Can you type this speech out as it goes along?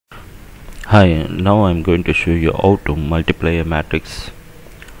Hi, now I'm going to show you how to multiply a matrix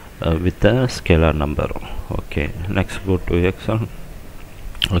with a scalar number. Okay, next go to Excel.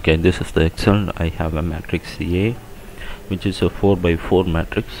 Okay, this is the Excel. I have a matrix A which is a 4 by 4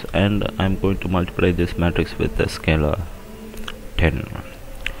 matrix, and I'm going to multiply this matrix with a scalar 10.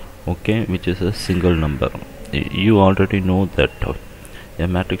 Okay, which is a single number. You already know that a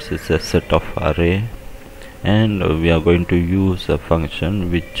matrix is a set of array, and we are going to use a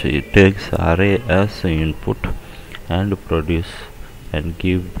function which takes array as input and produce and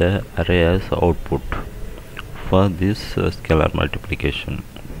give the array as output for this scalar multiplication.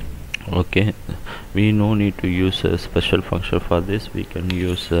 Okay, we no need to use a special function for this. We can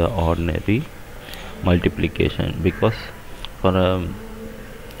use ordinary multiplication, because for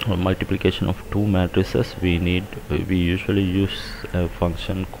a multiplication of two matrices we usually use a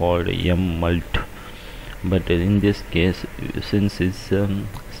function called mmult. But in this case, since it's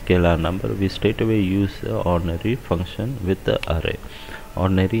scalar number, we straight away use ordinary function with the array,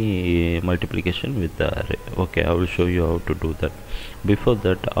 ordinary multiplication with the array. Okay, I will show you how to do that. Before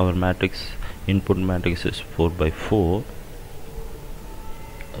that, our matrix input matrix is 4 by 4,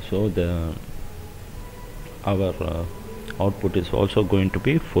 so our output is also going to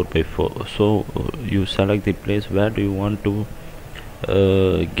be 4 by 4. So you select the place where do you want to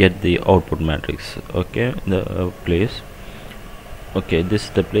get the output matrix. Okay, the place. Okay, this is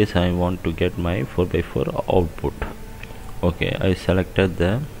the place I want to get my 4 by 4 output. Okay, I selected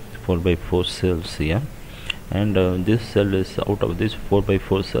the 4 by 4 cells here, and this cell is out of this 4 by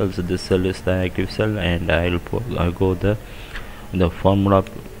 4 cells. This cell is the active cell, and I'll go the formula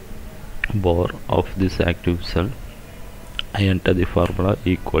bar of this active cell. I enter the formula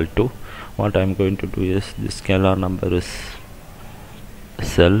equal to, what I'm going to do is the scalar number is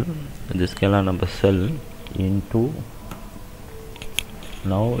cell, the scalar number cell into,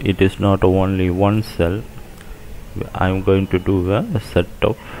 now it is not only one cell, I'm going to do a set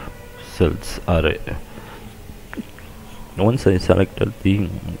of cells array. Once I selected the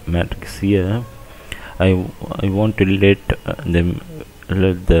matrix here, I want to let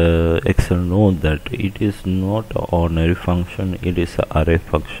the Excel know that it is not an ordinary function, it is an array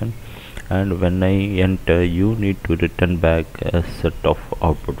function, and when I enter, you need to return back a set of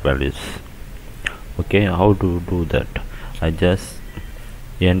output values. Okay, how to do that? I just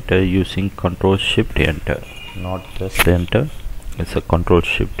enter using Control Shift Enter, not just enter, it's a Control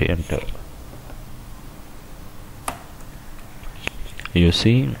Shift Enter. You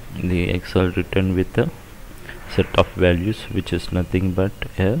see the Excel written with a set of values, which is nothing but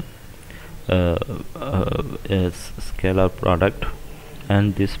a scalar product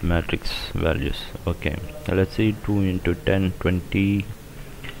and this matrix values. Okay, let's see, 2 into 10, 20,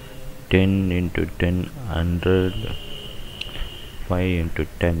 10 into 10, 100, 5 into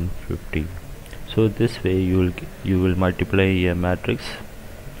 10, 50. So this way you will multiply a matrix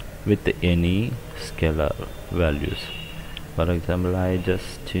with any scalar values. For example, I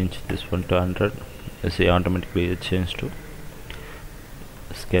just change this one to 100. See, automatically it changed to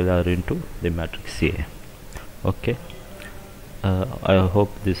scalar into the matrix A. Okay, I hope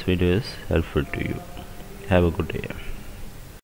this video is helpful to you. Have a good day.